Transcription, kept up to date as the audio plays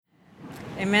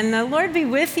Amen. The Lord be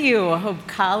with you, Hope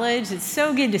College. It's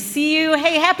so good to see you.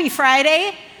 Hey, happy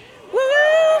Friday. Woo!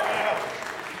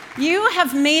 You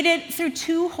have made it through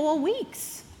 2 whole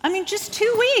weeks. I mean, just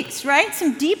 2 weeks, right?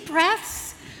 Some deep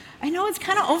breaths. I know it's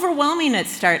kind of overwhelming at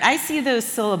start. I see those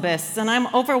syllabus, and I'm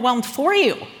overwhelmed for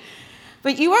you.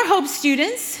 But you are Hope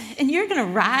students, and you're going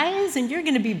to rise, and you're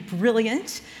going to be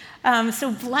brilliant.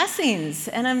 So blessings,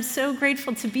 and I'm so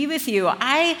grateful to be with you.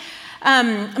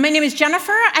 My name is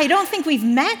Jennifer. I don't think we've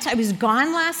met. I was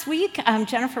gone last week. I'm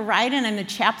Jennifer Ryden. I'm the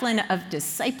chaplain of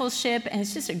discipleship, and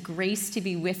it's just a grace to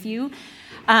be with you.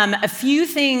 A few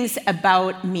things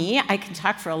about me. I can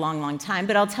talk for a long, long time,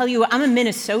 but I'll tell you, I'm a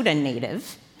Minnesota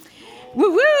native.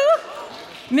 Woo-woo!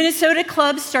 Minnesota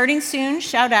Club starting soon.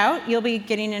 Shout out. You'll be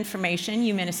getting information,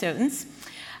 you Minnesotans.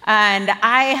 And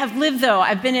I have lived, though,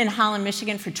 I've been in Holland,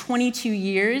 Michigan for 22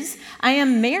 years. I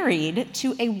am married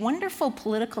to a wonderful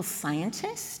political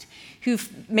scientist who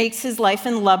makes his life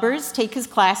in Lubbers, take his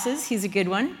classes. He's a good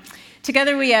one.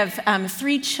 Together we have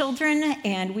 3 children,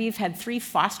 and we've had 3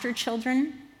 foster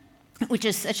children, which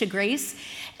is such a grace.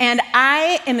 And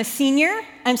I am a senior.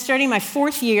 I'm starting my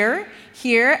 4th year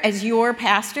here as your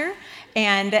pastor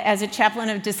and as a chaplain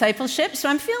of discipleship. So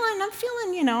I'm feeling,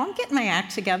 I'm getting my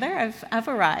act together. I've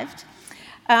arrived.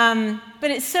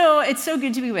 But it's so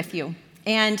good to be with you.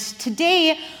 And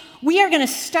today we are going to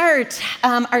start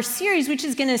our series, which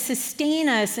is going to sustain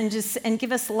us and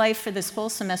give us life for this whole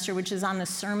semester, which is on the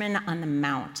Sermon on the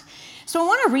Mount. So I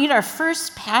want to read our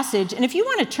first passage, and if you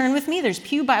want to turn with me, there's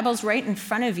Pew Bibles right in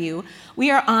front of you. We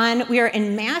are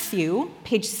in Matthew,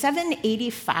 page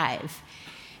 785.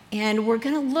 And we're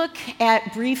going to look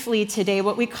at briefly today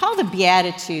what we call the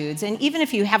Beatitudes. And even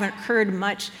if you haven't heard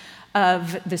much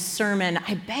of the sermon,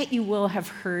 I bet you will have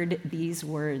heard these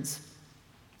words.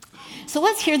 So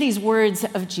let's hear these words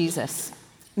of Jesus.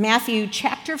 Matthew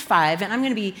chapter 5, and I'm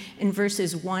going to be in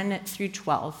verses 1 through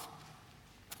 12.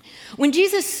 When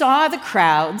Jesus saw the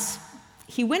crowds,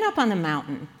 he went up on the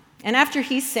mountain. And after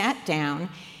he sat down,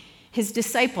 his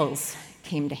disciples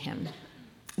came to him.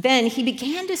 Then he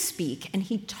began to speak, and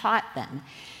he taught them,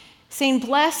 saying,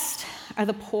 "Blessed are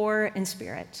the poor in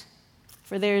spirit,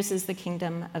 for theirs is the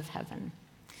kingdom of heaven.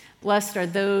 Blessed are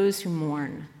those who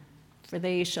mourn, for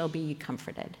they shall be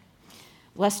comforted.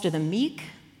 Blessed are the meek,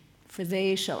 for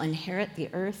they shall inherit the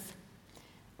earth.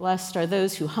 Blessed are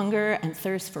those who hunger and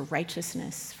thirst for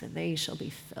righteousness, for they shall be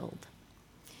filled.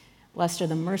 Blessed are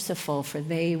the merciful, for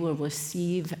they will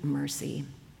receive mercy.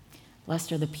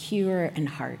 Blessed are the pure in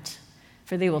heart,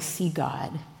 for they will see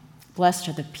God. Blessed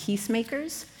are the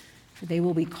peacemakers, for they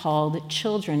will be called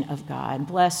children of God.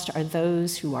 Blessed are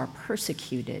those who are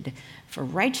persecuted for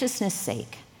righteousness'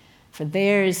 sake, for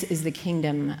theirs is the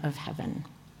kingdom of heaven.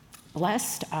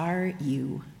 Blessed are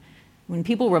you when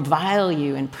people revile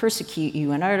you and persecute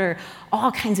you and utter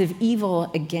all kinds of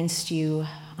evil against you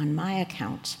on my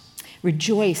account.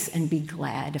 Rejoice and be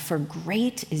glad, for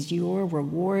great is your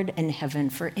reward in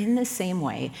heaven, for in the same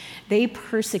way they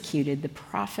persecuted the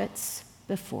prophets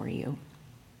before you."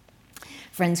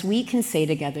 Friends, we can say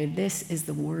together, "This is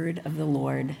the word of the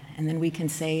Lord," and then we can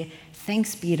say,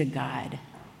 "Thanks be to God."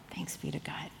 Thanks be to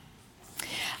God.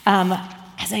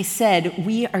 As I said,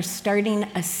 we are starting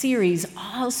a series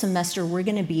all semester. We're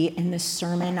going to be in the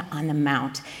Sermon on the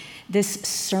Mount. This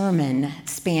sermon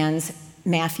spans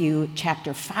Matthew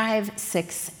chapter 5,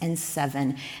 6, and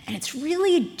 7. And it's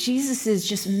really Jesus'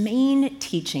 just main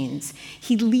teachings.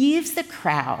 He leaves the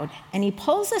crowd and he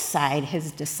pulls aside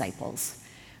his disciples,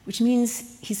 which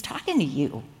means he's talking to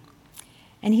you.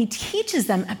 And he teaches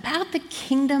them about the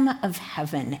kingdom of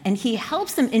heaven, and he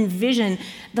helps them envision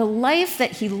the life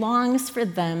that he longs for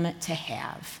them to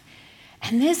have.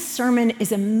 And this sermon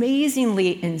is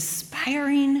amazingly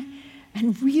inspiring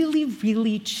and really,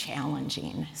 really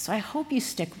challenging. So I hope you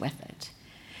stick with it.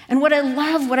 And what I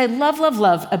love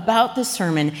about the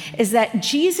sermon is that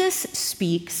Jesus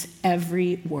speaks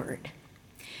every word.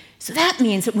 So that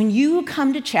means that when you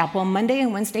come to chapel Monday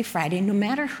and Wednesday, Friday, no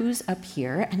matter who's up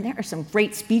here, and there are some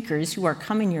great speakers who are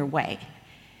coming your way,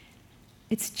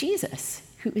 it's Jesus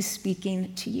who is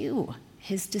speaking to you,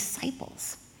 his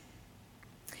disciples.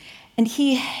 And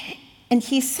he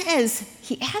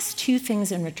asks 2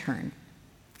 things in return.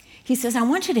 He says, I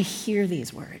want you to hear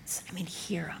these words.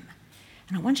 Hear them.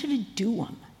 And I want you to do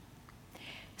them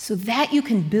so that you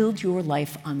can build your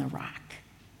life on the rock.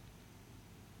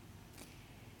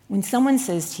 When someone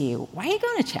says to you, "Why are you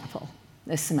going to chapel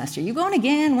this semester? You going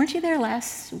again? Weren't you there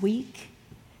last week?"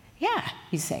 "Yeah,"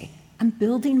 you say, "I'm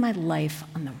building my life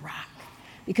on the rock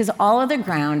because all other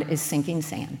ground is sinking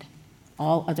sand.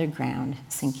 All other ground,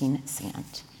 sinking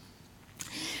sand."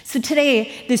 So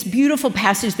today, this beautiful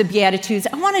passage, the Beatitudes,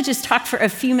 I want to just talk for a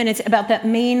few minutes about that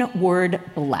main word,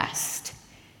 blessed.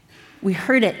 We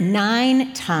heard it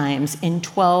 9 times in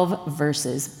 12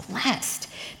 verses. Blessed.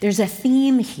 There's a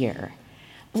theme here.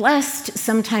 Blessed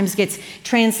sometimes gets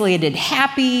translated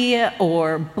happy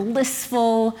or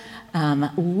blissful,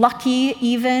 lucky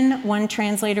even. One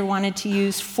translator wanted to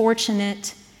use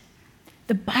fortunate.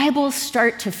 The Bible,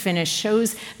 start to finish,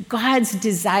 shows God's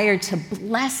desire to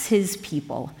bless his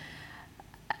people.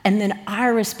 And then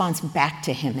our response back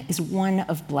to him is one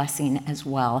of blessing as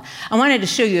well. I wanted to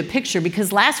show you a picture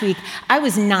because last week I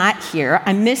was not here.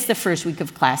 I missed the first week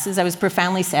of classes. I was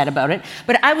profoundly sad about it.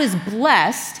 But I was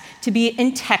blessed to be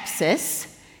in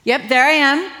Texas. Yep, there I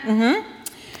am.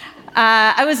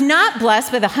 I was not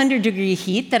blessed with the 100-degree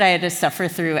heat that I had to suffer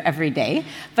through every day,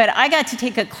 but I got to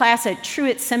take a class at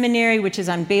Truett Seminary, which is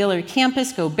on Baylor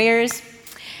campus, go Bears,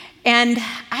 and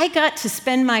I got to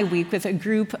spend my week with a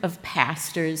group of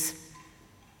pastors.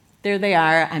 There they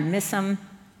are. I miss them.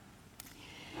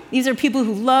 These are people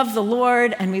who love the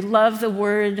Lord, and we love the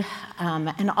Word,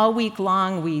 and all week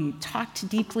long we talked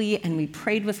deeply, and we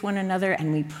prayed with one another,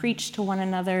 and we preached to one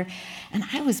another, and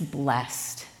I was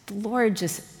blessed. The Lord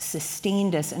just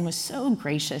sustained us and was so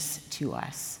gracious to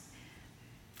us.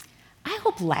 I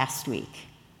hope last week,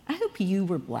 I hope you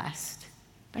were blessed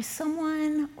by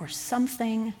someone or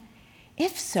something.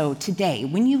 If so, today,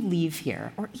 when you leave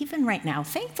here, or even right now,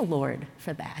 thank the Lord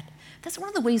for that. That's one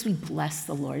of the ways we bless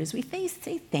the Lord, is we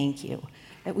say thank you,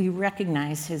 that we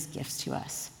recognize his gifts to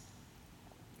us.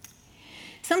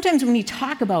 Sometimes when we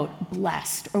talk about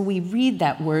blessed or we read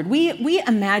that word, we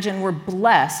imagine we're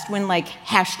blessed when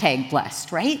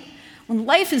 #blessed, right? When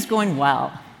life is going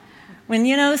well,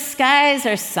 when, skies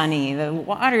are sunny, the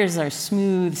waters are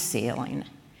smooth sailing.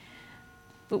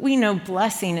 But we know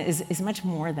blessing is much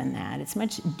more than that. It's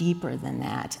much deeper than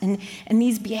that. And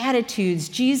these Beatitudes,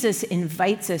 Jesus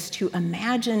invites us to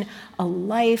imagine a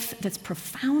life that's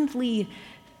profoundly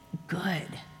good.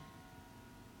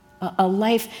 A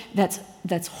life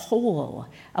that's whole,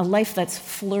 a life that's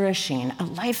flourishing, a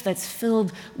life that's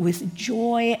filled with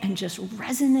joy and just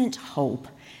resonant hope.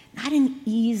 Not an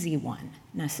easy one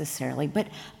necessarily, but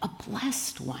a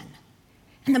blessed one.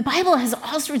 And the Bible has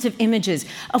all sorts of images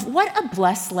of what a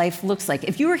blessed life looks like.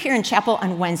 If you were here in chapel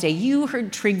on Wednesday, you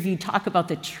heard Trigview talk about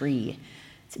the tree.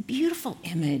 It's a beautiful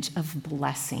image of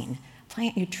blessing.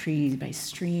 Plant your trees by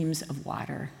streams of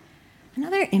water.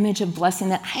 Another image of blessing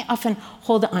that I often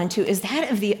hold on to is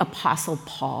that of the Apostle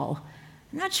Paul.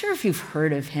 I'm not sure if you've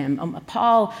heard of him.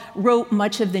 Paul wrote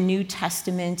much of the New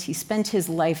Testament. He spent his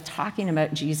life talking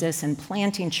about Jesus and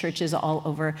planting churches all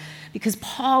over because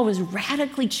Paul was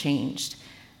radically changed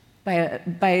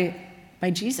by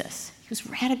Jesus. He was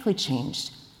radically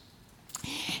changed.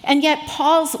 And yet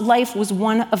Paul's life was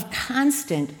one of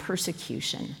constant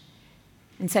persecution.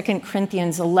 In 2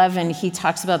 Corinthians 11, he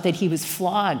talks about that he was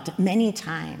flogged many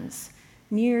times,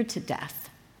 near to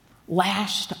death,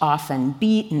 lashed often,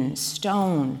 beaten,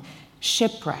 stoned,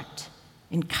 shipwrecked,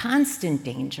 in constant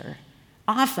danger,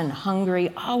 often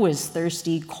hungry, always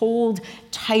thirsty, cold,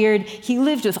 tired. He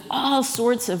lived with all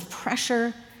sorts of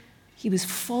pressure. He was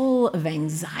full of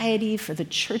anxiety for the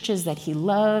churches that he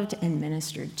loved and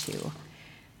ministered to.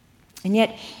 And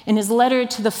yet, in his letter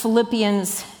to the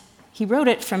Philippians, he wrote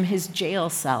it from his jail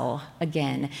cell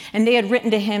again. And they had written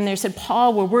to him, they said,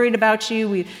 Paul, we're worried about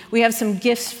you. We have some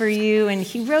gifts for you. And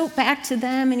he wrote back to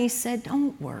them and he said,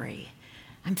 don't worry.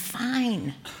 I'm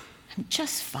fine. I'm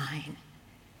just fine.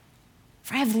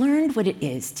 For I have learned what it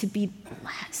is to be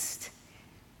blessed.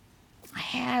 I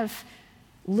have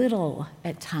little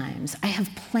at times. I have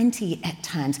plenty at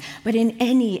times. But in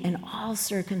any and all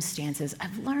circumstances,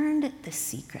 I've learned the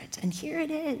secret. And here it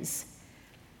is.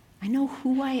 I know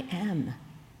who I am,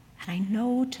 and I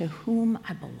know to whom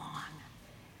I belong.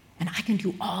 And I can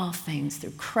do all things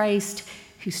through Christ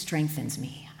who strengthens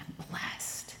me. I'm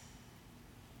blessed.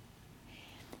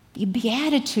 The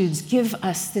Beatitudes give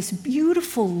us this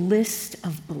beautiful list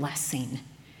of blessing.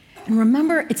 And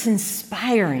remember, it's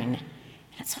inspiring,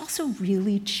 and it's also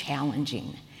really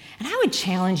challenging. And I would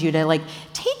challenge you to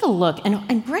take a look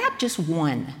and grab just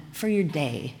one for your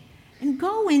day. And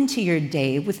go into your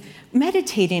day with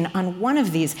meditating on one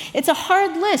of these. It's a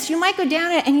hard list. You might go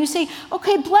down it and you say,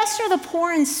 okay, blessed are the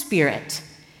poor in spirit.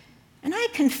 And I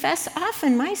confess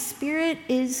often my spirit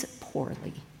is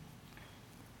poorly.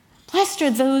 Blessed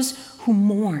are those who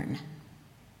mourn.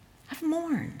 I've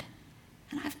mourned,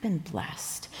 and I've been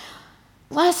blessed.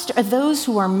 Blessed are those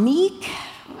who are meek.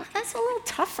 Well, that's a little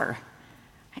tougher.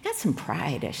 I got some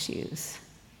pride issues.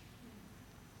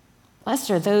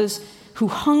 Blessed are those who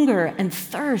hunger and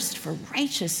thirst for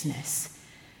righteousness.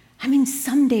 I mean,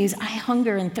 some days I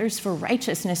hunger and thirst for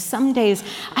righteousness. Some days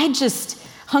I just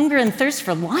hunger and thirst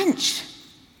for lunch.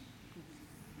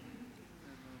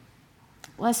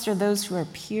 Blessed are those who are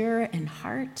pure in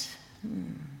heart.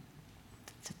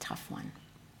 It's a tough one.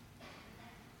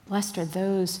 Blessed are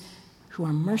those who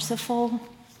are merciful.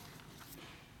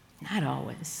 Not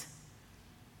always.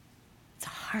 It's a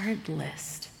hard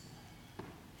list.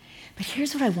 But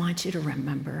here's what I want you to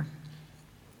remember.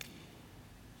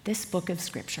 This book of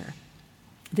Scripture,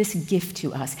 this gift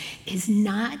to us, is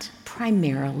not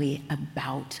primarily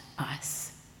about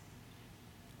us,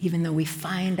 even though we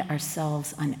find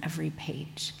ourselves on every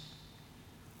page.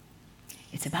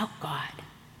 It's about God.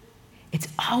 It's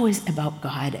always about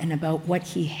God and about what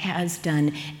he has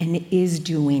done and is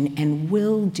doing and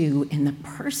will do in the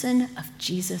person of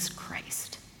Jesus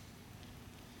Christ.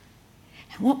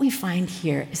 And what we find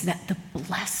here is that the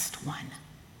blessed one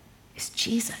is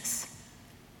Jesus.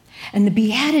 And the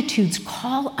Beatitudes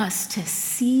call us to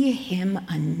see him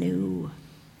anew.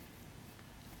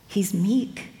 He's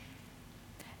meek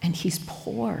and he's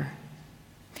poor.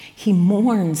 He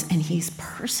mourns and he's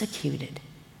persecuted.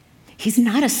 He's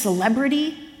not a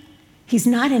celebrity. He's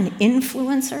not an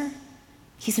influencer.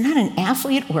 He's not an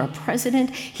athlete or a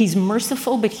president. He's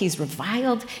merciful, but he's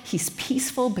reviled. He's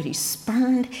peaceful, but he's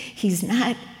spurned. He's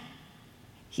got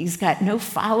no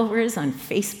followers on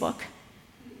Facebook.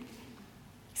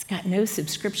 He's got no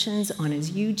subscriptions on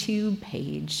his YouTube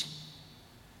page.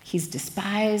 He's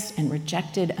despised and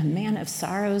rejected, a man of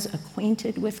sorrows,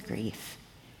 acquainted with grief.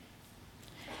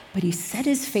 But he set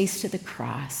his face to the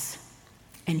cross,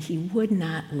 and he would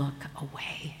not look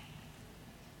away.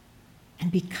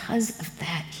 And because of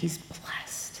that, he's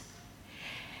blessed.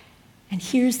 And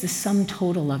here's the sum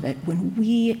total of it. When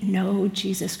we know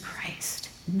Jesus Christ,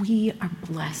 we are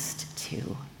blessed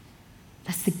too.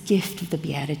 That's the gift of the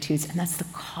Beatitudes, and that's the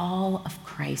call of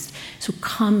Christ. So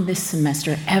come this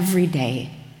semester every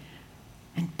day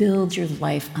and build your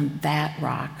life on that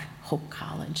rock, Hope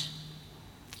College.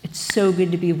 It's so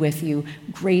good to be with you.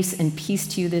 Grace and peace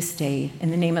to you this day.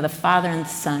 In the name of the Father and the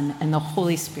Son and the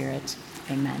Holy Spirit,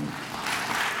 amen.